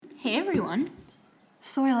everyone.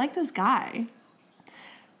 So I like this guy,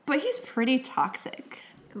 but he's pretty toxic.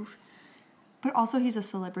 Oof. But also he's a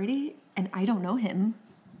celebrity, and I don't know him.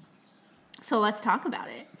 So let's talk about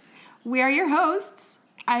it. We are your hosts.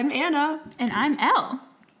 I'm Anna. And I'm Elle.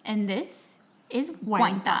 And this is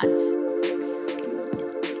Wine Thots.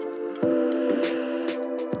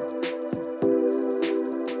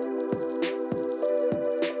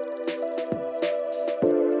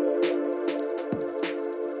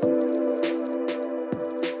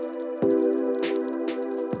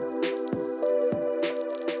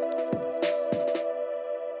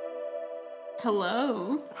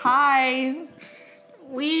 Hello. Hi.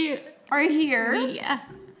 We are here.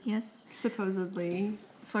 Yes. Supposedly.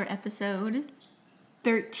 For episode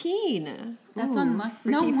 13. That's on no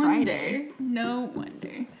Freaky wonder. Friday. No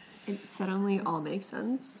wonder. It suddenly all makes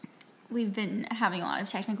sense. We've been having a lot of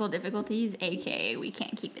technical difficulties, aka we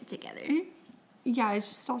can't keep it together. Yeah, it's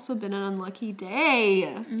just also been an unlucky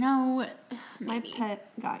day. No, maybe. My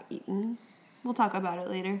pet got eaten. We'll talk about it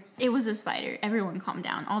later. It was a spider. Everyone calm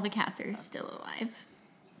down. All the cats are still alive.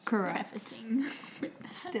 Correct. Prefacing.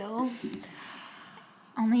 Still.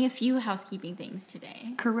 Only a few housekeeping things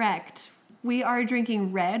today. Correct. We are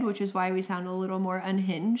drinking red, which is why we sound a little more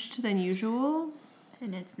unhinged than usual.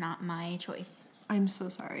 And it's not my choice. I'm so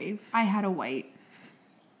sorry. I had a white.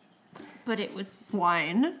 But it was...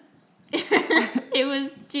 wine. It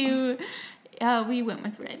was too... we went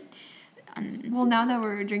with red. Well, now that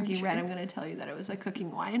we're drinking red, I'm going to tell you that it was a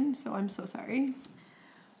cooking wine, so I'm so sorry.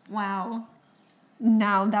 Wow.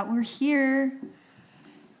 Now that we're here...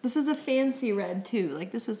 This is a fancy red, too.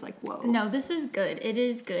 Like, this is like, whoa. No, this is good. It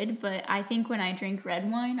is good, but I think when I drink red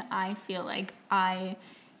wine, I feel like I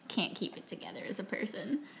can't keep it together as a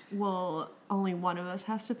person. Well, only one of us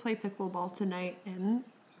has to play pickleball tonight, and...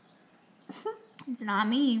 It's not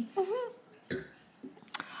me. Good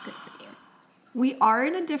for you. We are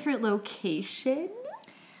in a different location.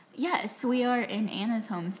 Yes, we are in Anna's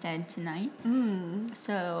homestead tonight.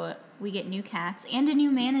 So we get new cats and a new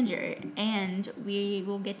manager, and we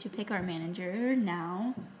will get to pick our manager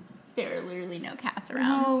now. There are literally no cats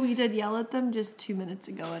around. No, we did yell at them just 2 minutes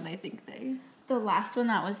ago, and I think they... The last one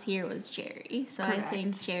that was here was Jerry, so Correct. I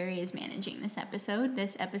think Jerry is managing this episode.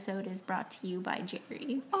 This episode is brought to you by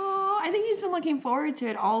Jerry. Oh, I think he's been looking forward to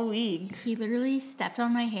it all week. He literally stepped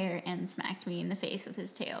on my hair and smacked me in the face with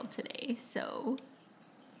his tail today, so...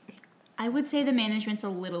 I would say the management's a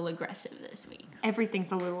little aggressive this week.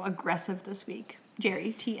 Everything's a little aggressive this week.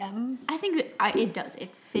 Jerry, TM. I think that it does.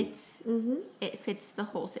 It fits. It fits the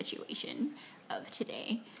whole situation of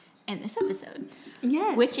today and this episode.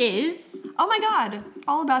 Yes. Which is... Oh my god.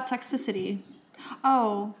 All about toxicity.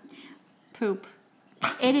 Oh. Poop.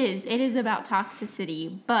 It is. It is about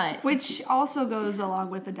toxicity, but... Which also goes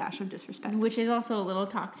along with a dash of disrespect. Which is also a little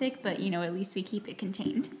toxic, but, at least we keep it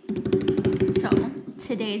contained. So,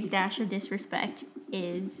 today's dash of disrespect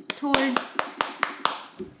is towards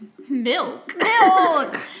milk.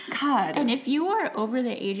 Milk! God. And if you are over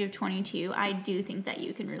the age of 22, I do think that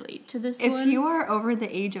you can relate to this if one. you are over the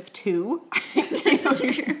age of 2... That's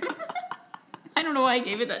true. I don't know why I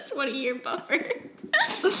gave it that 20-year buffer.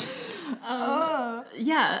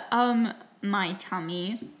 My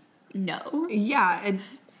tummy, no. Yeah, it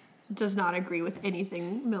does not agree with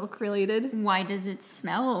anything milk-related. Why does it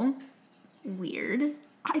smell weird?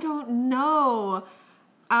 I don't know.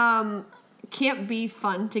 Can't be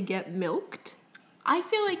fun to get milked. I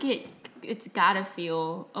feel like it's gotta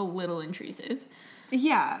feel a little intrusive.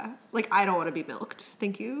 Yeah, like I don't want to be milked.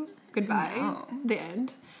 Thank you. Goodbye. No. The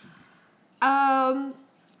end.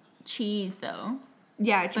 Cheese though.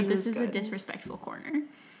 Yeah, cheese but this is good. a disrespectful corner.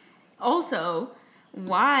 Also,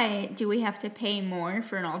 why do we have to pay more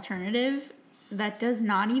for an alternative that does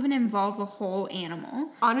not even involve a whole animal?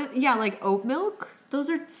 Yeah, like oat milk. Those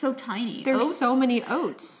are so tiny. There's Oats, so many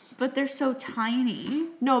oats. but they're so tiny.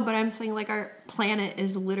 No, but I'm saying like our planet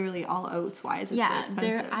is literally all oats. Why is it so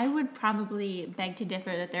expensive? I would probably beg to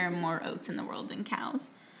differ that there are more oats in the world than cows.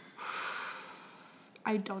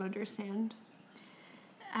 I don't understand.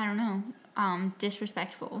 I don't know.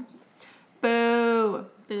 Disrespectful. Boo.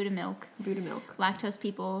 Boo to milk. Boo to milk. Lactose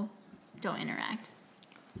people don't interact.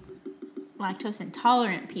 Lactose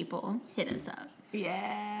intolerant people hit us up.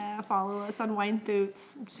 Yeah, follow us on Wine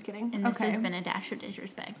Thots. I'm just kidding. And this has been a dash of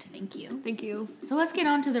disrespect. Thank you. Thank you. So let's get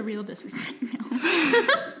on to the real disrespect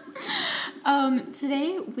now.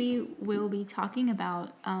 Today we will be talking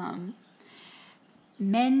about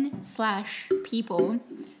men/people.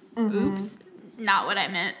 Oops. Not what I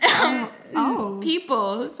meant. Oh.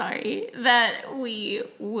 People, sorry, that we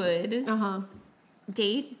would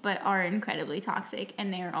date but are incredibly toxic,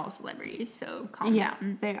 and they are all celebrities, so calm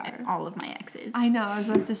down. They are. All of my exes. I know, I was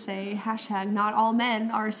about to say, hashtag not all men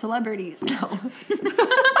are celebrities. No.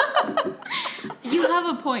 You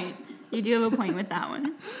have a point. You do have a point with that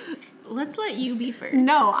one. Let's let you be first.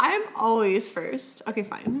 No, I'm always first. Okay,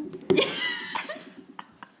 fine.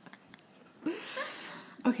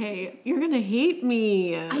 Okay, you're gonna hate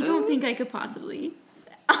me. I don't think I could possibly.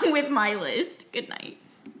 With my list. Good night.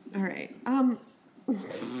 All right.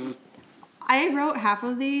 I wrote half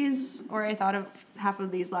of these, or I thought of half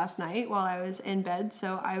of these last night while I was in bed,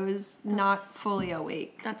 so I was not fully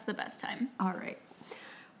awake. That's the best time. All right.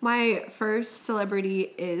 My first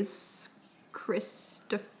celebrity is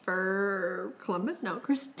Christopher Columbus? No,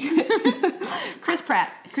 Chris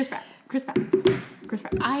Pratt. Chris Pratt.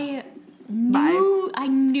 I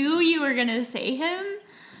knew you were gonna say him.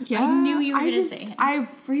 Yeah, I knew you were gonna say him. I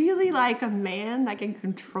really like a man that can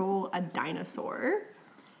control a dinosaur.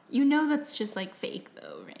 You know that's just like fake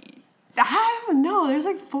though, right? I don't know. There's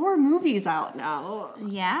like 4 movies out now.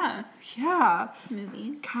 Yeah. Yeah.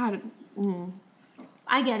 Movies. God.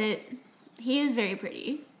 I get it. He is very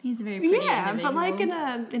pretty. He's a very pretty individual. But like in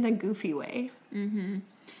a goofy way. Mm-hmm.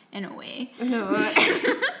 In a way. No.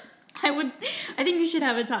 I think you should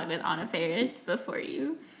have a talk with Anna Faris before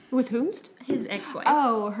you. With whomst? His ex-wife.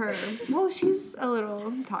 Oh, her. Well, she's a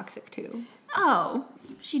little toxic too. Oh,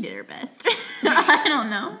 she did her best. I don't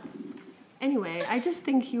know. Anyway, I just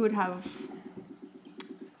think he would have...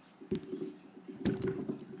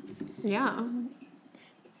 Yeah.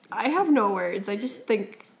 I have no words. I just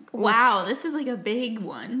think... Wow, this is like a big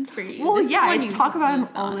one for you. Well, this yeah, is I talk about him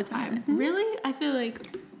all the time. Really? I feel like...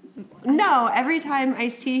 No, every time I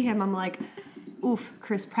see him, I'm like, oof,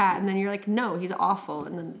 Chris Pratt. And then you're like, no, he's awful.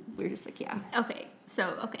 And then we're just like, yeah. Okay,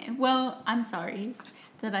 well, I'm sorry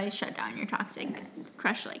that I shut down your toxic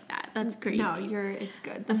crush like that. That's crazy. No, it's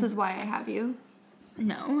good. This is why I have you.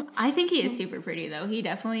 No, I think he is super pretty though. He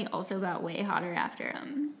definitely also got way hotter after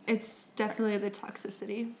It's definitely the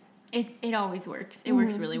toxicity. It always works. It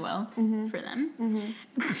works really well for them.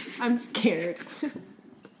 Mm-hmm. I'm scared.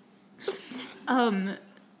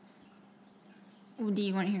 Do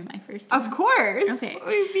you want to hear my first Of one? course. Okay. What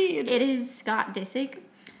do you mean? It is Scott Disick.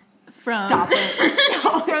 Stop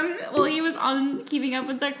it. He was on Keeping Up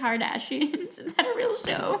with the Kardashians. Is that a real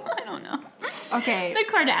show? I don't know. Okay. The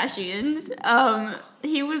Kardashians.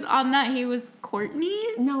 He was on that. He was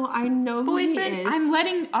Kourtney's No, I know boyfriend. who he is. I'm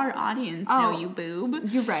letting our audience know, you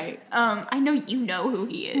boob. You're right. I know you know who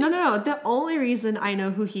he is. No. The only reason I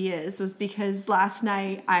know who he is was because last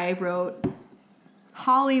night I wrote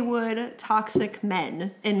Hollywood toxic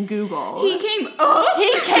men in Google. He came up?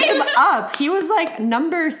 He came up. He was like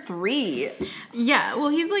number 3. Yeah, well,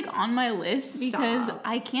 he's like on my list because Stop.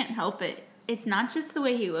 I can't help it. It's not just the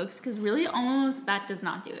way he looks, because really almost that does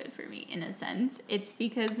not do it for me in a sense. It's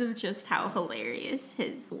because of just how hilarious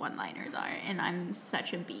his one-liners are, and I'm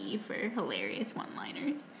such a bee for hilarious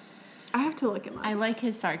one-liners. I have to look him up. I like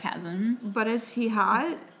his sarcasm. But is he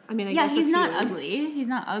hot? I mean, I Yeah, guess he's if not he was... ugly. He's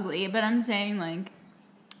not ugly, but I'm saying, like,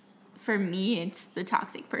 for me, it's the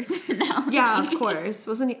toxic personality. Yeah, of course.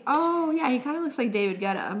 Wasn't he? Oh, yeah, he kind of looks like David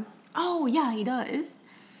Guetta. Oh, yeah, he does.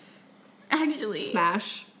 Actually.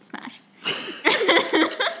 Smash.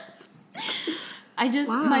 I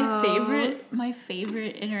just Wow. my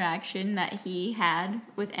favorite interaction that he had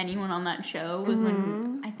with anyone on that show was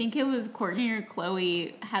when I think it was Kourtney or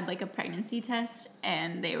Chloe had like a pregnancy test,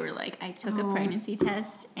 and they were like, I took a pregnancy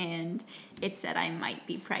test and it said I might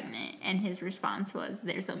be pregnant, and his response was,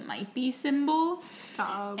 there's a might be symbol.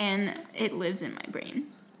 Stop. And it lives in my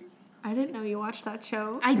brain. I didn't know you watched that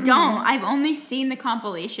show. I don't. I've only seen the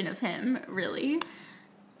compilation of him, really.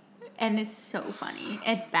 And it's so funny.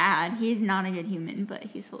 It's bad. He's not a good human, but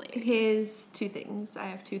he's hilarious. His 2 things. I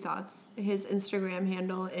have 2 thoughts. His Instagram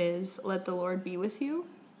handle is "Let the Lord be with you."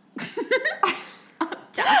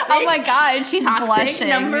 Toxic. Oh my God, she's Toxic blushing.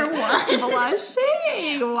 number 1.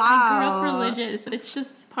 Blushing. Wow. I grew up religious. It's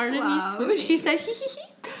just part of me swooping. She said hee hee hee.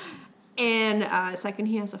 And second,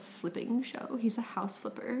 he has a flipping show. He's a house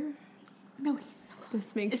flipper. No, he's not.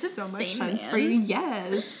 This makes Is this so the much same sense man? for you.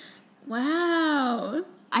 Yes. Wow.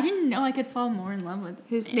 I didn't know I could fall more in love with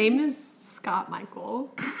this His man. name is Scott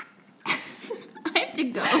Michael. I have to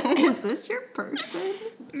go. Is this your person?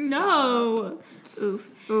 No. Oof.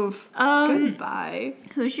 Oof. Goodbye.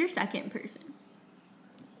 Who's your second person?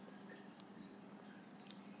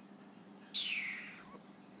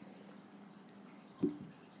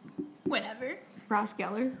 Whatever. Ross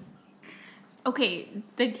Geller. Okay,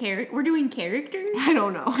 we're doing characters? I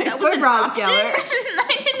don't know. That Put was an Ross option? Geller.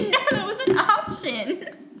 I didn't know that was an option.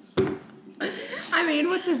 I I mean,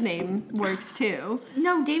 what's his name? Works too.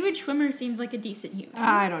 No, David Schwimmer seems like a decent human.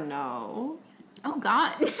 I don't know. Oh,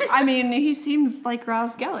 God. I mean, he seems like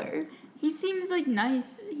Ross Geller. He seems like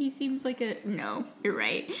nice. He seems like a... No, you're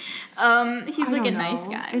right. He's like a nice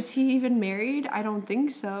guy. Is he even married? I don't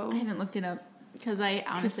think so. I haven't looked it up because I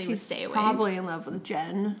honestly would stay away. Probably in love with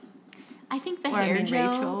Jen. I think the hair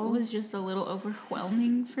gel Rachel. was just a little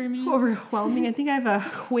overwhelming for me. Overwhelming. I think I have a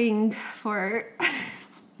wing for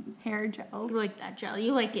hair gel. You like that gel?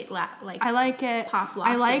 You like it like I like it. Pop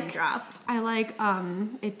locked and dropped. I like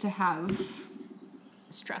it to have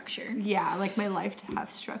structure. Yeah, I like my life to have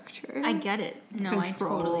structure. I get it. No,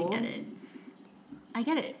 Control. I totally get it. I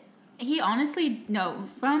get it. He honestly, no,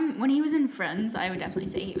 from when he was in Friends, I would definitely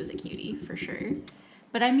say he was a cutie for sure.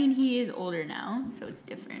 But I mean, he is older now, so it's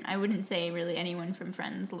different. I wouldn't say really anyone from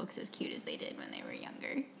Friends looks as cute as they did when they were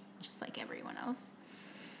younger, just like everyone else.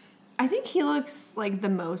 I think he looks like the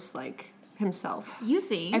most like himself. You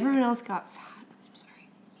think? Everyone else got fat. I'm sorry.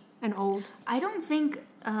 And old. I don't think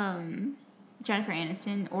Jennifer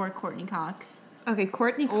Aniston or Courtney Cox. Okay,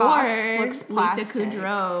 Courtney Cox looks plastic. Lisa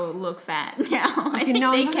Kudrow look fat now. Okay, I think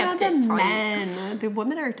no, they I'm kept talking it about the tight. men. The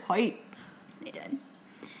women are tight. They did.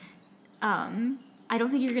 I don't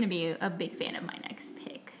think you're going to be a big fan of my next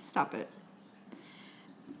pick. Stop it.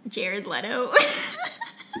 Jared Leto.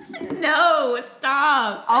 No,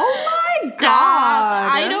 stop. Oh my Stop.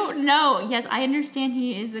 God. I don't know. Yes, I understand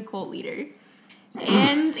he is a cult leader.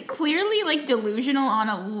 And clearly, like, delusional on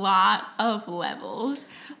a lot of levels.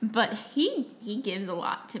 But he gives a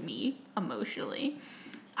lot to me emotionally.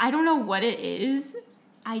 I don't know what it is.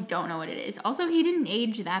 Also, he didn't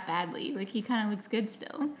age that badly. Like, he kind of looks good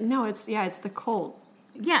still. No, it's the cult.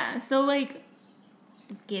 Yeah, so, like,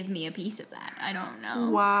 give me a piece of that. I don't know.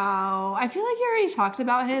 Wow. I feel like you already talked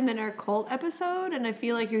about him in our cult episode, and I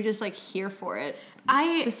feel like you're just, like, here for it.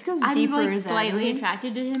 This goes deeper I'm, like, than... slightly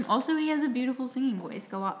attracted to him. Also, he has a beautiful singing voice.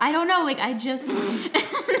 Go on. I don't know. Like, I just...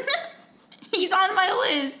 He's on my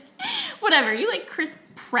list. Whatever. You like Chris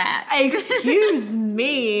Pratt. Excuse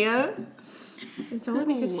me. It's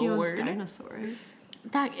only because he owns Lord. dinosaurs.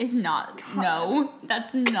 That is not... No.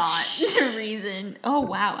 That's not the reason. Oh,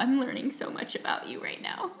 wow. I'm learning so much about you right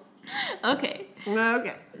now. Okay.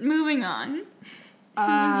 Moving on.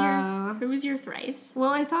 Who was your thrice? Well,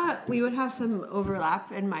 I thought we would have some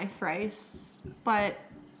overlap in my thrice, but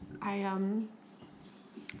I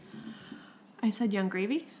said Young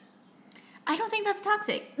Gravy. I don't think that's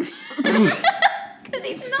toxic. Because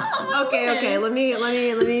he's not. Okay. Let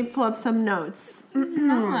me pull up some notes. He's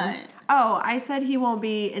not. Oh, I said he won't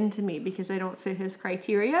be into me because I don't fit his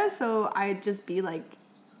criteria, so I'd just be like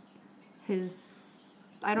his...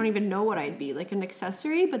 I don't even know what I'd be, like an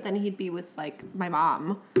accessory, but then he'd be with, like, my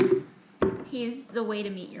mom. He's the way to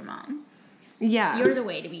meet your mom. Yeah. You're the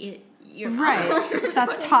way to meet your mom. Right.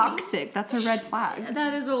 That's toxic. That's a red flag.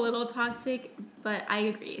 That is a little toxic, but I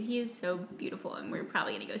agree. He is so beautiful, and we're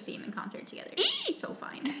probably going to go see him in concert together. It's so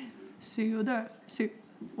fine. See you there. See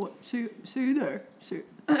you there.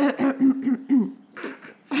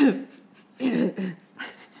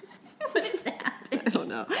 What is happening? I don't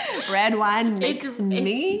know. Red wine makes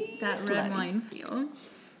me that sweaty. red wine feel.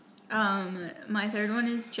 My third one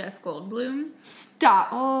is Jeff Goldblum. Stop.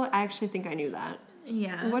 Oh, I actually think I knew that.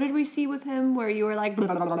 Yeah. What did we see with him where you were like, blah,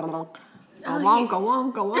 blah, blah, blah, blah. Wonka.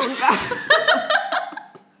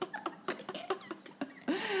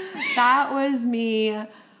 That was me.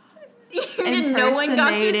 No one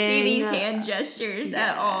got to see these hand gestures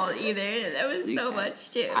at all either. That was so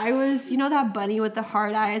much too. I was, that bunny with the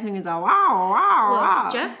hard eyes when he was like, wow.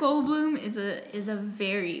 Jeff Goldblum is a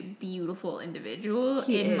very beautiful individual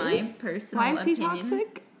my personal opinion. Why is he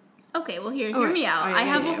toxic? Okay, well hear me out. I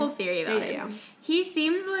have a whole theory about him. Yeah. He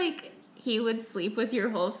seems like he would sleep with your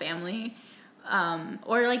whole family,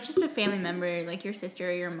 or like just a family member, like your sister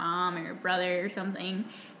or your mom or your brother or something.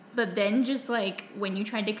 But then just, like, when you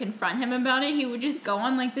tried to confront him about it, he would just go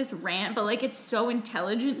on, like, this rant. But, like, it's so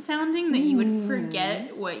intelligent sounding that you would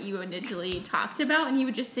forget what you initially talked about. And he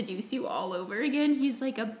would just seduce you all over again. He's,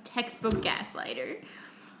 like, a textbook gaslighter.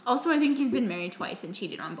 Also, I think he's been married twice and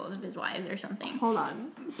cheated on both of his wives or something. Hold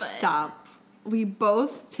on. Stop. We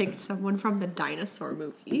both picked someone from the dinosaur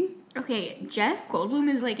movie. Okay, Jeff Goldblum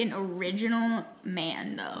is like an original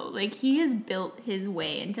man, though. Like, he has built his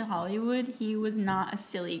way into Hollywood. He was not a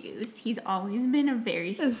silly goose. He's always been a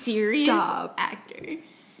very serious actor.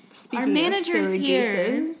 Speaking Our manager's of silly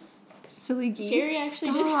here. Gooses, silly geese. Jerry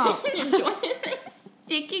actually just enjoys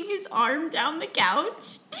sticking his arm down the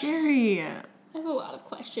couch. Jerry. I have a lot of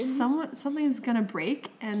questions. Something's gonna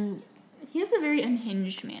break, and he has a very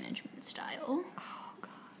unhinged management style. Oh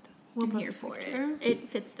God, I'm here for it. It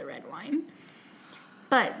fits the red wine.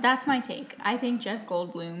 But that's my take. I think Jeff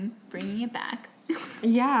Goldblum bringing it back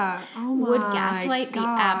Yeah. Oh my would gaslight the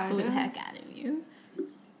God. absolute heck out of you.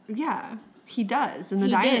 Yeah, he does in the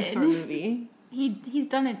He dinosaur did. movie. He's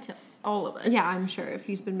done it to all of us. Yeah, I'm sure if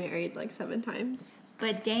he's been married like 7 times.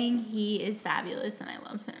 But dang, he is fabulous, and I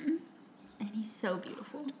love him. And he's so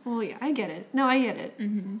beautiful. Well, yeah, I get it. No, I get it.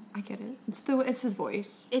 Mm-hmm. I get it. It's his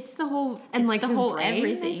voice. It's the whole, And, it's like, the his whole brain, I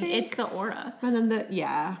everything. think. It's the aura. And then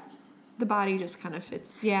the body just kind of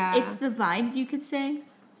fits. Yeah. It's the vibes, you could say.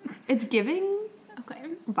 It's giving Okay.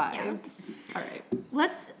 vibes. Yeah. All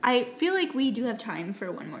right. I feel like we do have time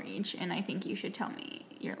for one more each, and I think you should tell me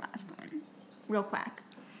your last one. Real quack.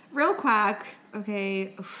 Real quack.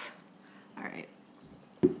 Okay. Oof. All right.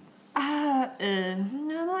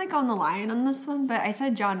 I'm like on the line on this one, but I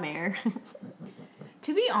said John Mayer.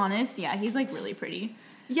 To be honest, yeah, he's like really pretty.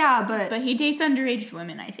 Yeah, but he dates underage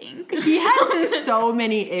women, I think. he has so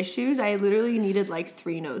many issues. I literally needed like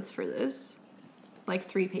 3 notes for this. Like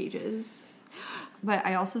 3 pages. But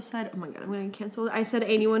I also said, oh my God, I'm going to cancel it. I said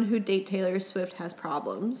anyone who date Taylor Swift has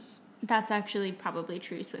problems. That's actually probably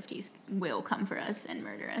true. Swifties will come for us and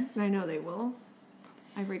murder us. I know they will.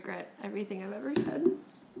 I regret everything I've ever said.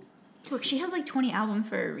 Look, she has like 20 albums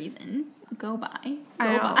for a reason. Go by.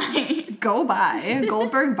 I Go know. by. Go by.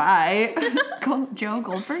 Goldberg by. Joe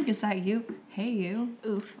Goldberg, is that you? Hey, you.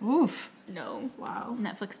 Oof. Oof. No. Wow.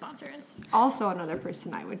 Netflix sponsor us. Also another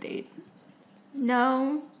person I would date.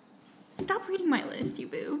 No. Stop reading my list, you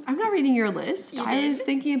boo. I'm not reading your list. You I did? was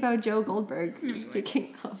thinking about Joe Goldberg. No, you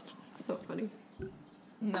Speaking of. It's so funny.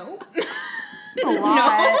 No. It's a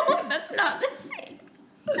lot. No, that's not the same.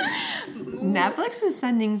 Netflix is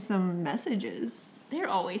sending some messages. They're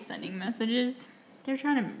always sending messages. They're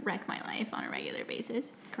trying to wreck my life on a regular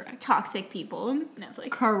basis. Correct. Toxic people,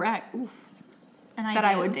 Netflix. Correct. Oof. And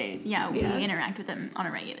I would date. Yeah, we Yeah. interact with them on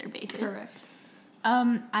a regular basis. Correct.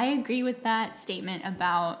 I agree with that statement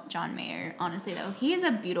about John Mayer. Honestly, though, he is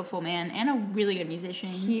a beautiful man and a really good musician.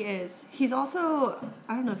 He is. He's also,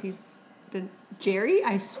 I don't know if he's been, Jerry,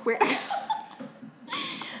 I swear.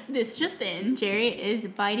 This just in, Jerry is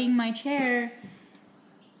biting my chair.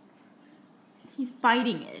 He's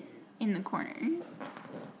biting it in the corner.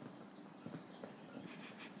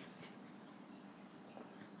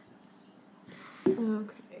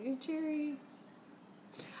 Okay, Jerry.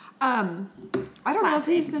 I don't know if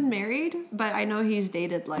he's been married, but I know he's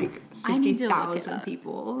dated like I need to look it 50,000 up.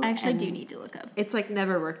 people. I actually and do need to look up. It's like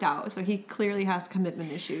never worked out, so he clearly has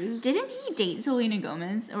commitment issues. Didn't he date Selena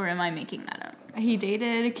Gomez, or am I making that up? He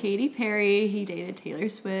dated Katy Perry. He dated Taylor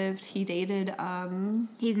Swift. He dated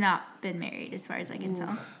He's not been married, as far as I can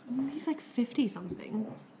tell. He's like 50 something.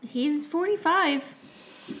 He's 45.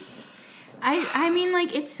 I mean,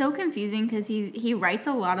 like, it's so confusing because he writes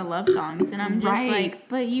a lot of love songs, and I'm just Right. like,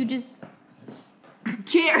 but you just...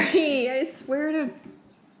 Jerry, I swear to.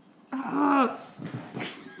 Oh.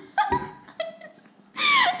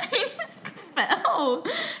 I just fell.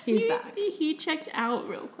 He's back. He checked out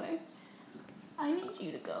real quick. I need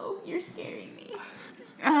you to go. You're scaring me.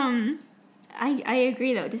 I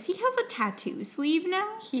agree, though. Does he have a tattoo sleeve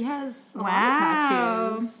now? He has a lot Wow.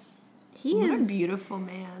 of tattoos. He What is... a beautiful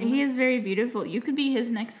man. He is very beautiful. You could be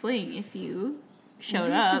his next fling if you showed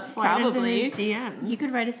Maybe you should up. slide Probably. into his DMs. He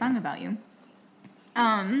could write a song about you.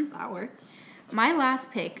 That works. My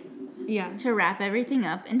last pick Yes. to wrap everything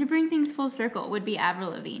up and to bring things full circle would be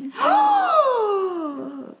Avril Lavigne.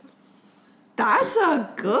 That's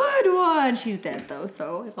a good one. She's dead though,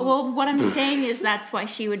 so. Well, what I'm saying is that's why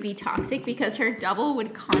she would be toxic, because her double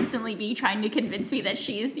would constantly be trying to convince me that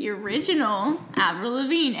she is the original Avril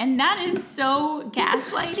Lavigne, and that is so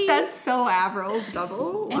gaslighting. That's so Avril's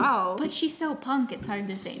double. And- Wow. But she's so punk, it's hard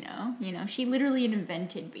to say no. You know, she literally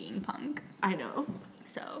invented being punk. I know.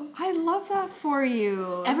 So I love that for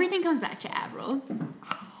you. everything comes back to Avril.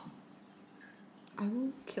 I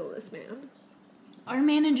will kill this man. Our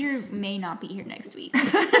manager may not be here next week.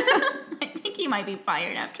 I think he might be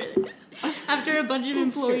fired after this. After a bunch of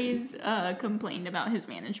employees complained about his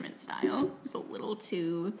management style. It was a little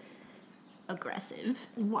too aggressive.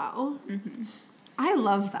 Wow. Mm-hmm. I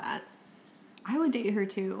love that. I would date her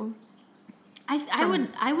too.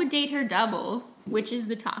 I would date her double, which is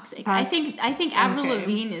the toxic. I think Avril okay.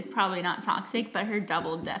 Lavigne is probably not toxic, but her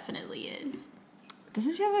double definitely is.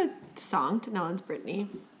 Doesn't she have a song? No, it's Britney.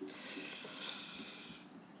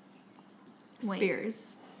 Wait.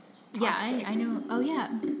 Spears. Yeah, Toxic. I know. Oh, yeah.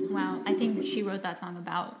 Wow. I think she wrote that song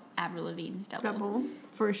about Avril Lavigne's Double,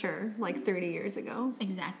 for sure. Like 30 years ago.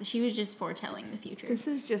 Exactly. She was just foretelling the future. This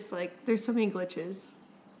is just like, there's so many glitches.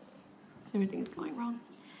 Everything's going wrong.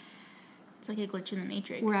 It's like a glitch in the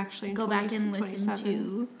Matrix. We're actually in Go back and listen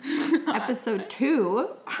to episode 2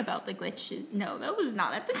 about the glitch. No, that was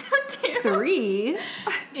not episode 2. 3.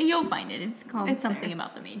 You'll find it. It's called something there.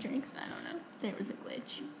 about the Matrix. I don't know. There was a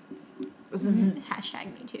glitch.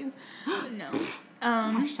 Hashtag me too. No.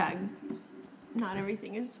 Hashtag. Not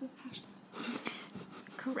everything is a hashtag.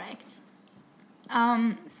 Correct.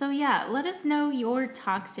 So yeah, let us know your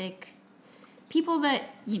toxic people that,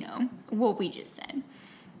 what we just said.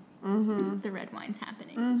 Mm-hmm. The red wine's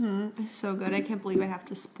happening. Mm-hmm. It's so good. I can't believe I have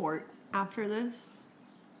to sport after this.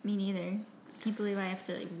 Me neither. I can't believe I have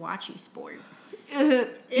to watch you sport. You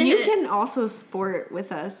can also sport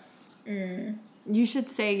with us. You should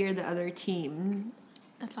say you're the other team.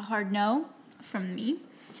 That's a hard no from me.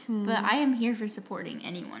 But I am here for supporting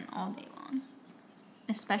anyone all day long.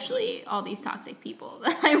 Especially all these toxic people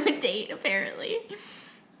that I would date, apparently.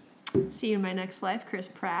 See you in my next life, Chris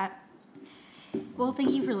Pratt. Well,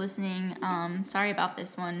 thank you for listening. Sorry about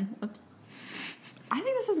this one. Whoops. I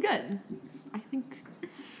think this is good.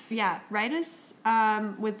 Write us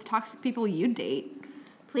with toxic people you date.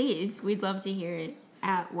 Please, we'd love to hear it.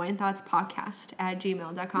 At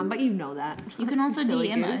winethoughtspodcast@gmail.com, but you know that. You can also Silly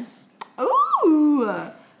DM goose. us. Ooh!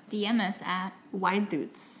 DM us at Wine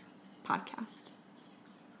Thoots Podcast.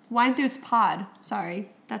 Wine Thoots Pod. Sorry.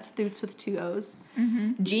 That's Thoots with 2 O's.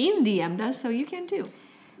 Mm-hmm. Jean DM'd us, so you can too.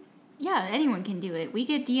 Yeah, anyone can do it. We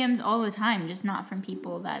get DMs all the time, just not from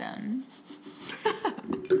people that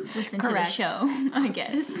listen to the show, I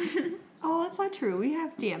guess. Oh, that's not true. We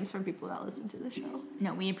have DMs from people that listen to the show.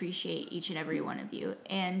 No, we appreciate each and every one of you.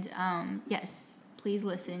 And yes, please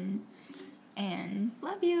listen. And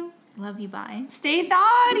love you. Love you. Bye. Stay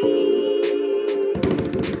thoughty.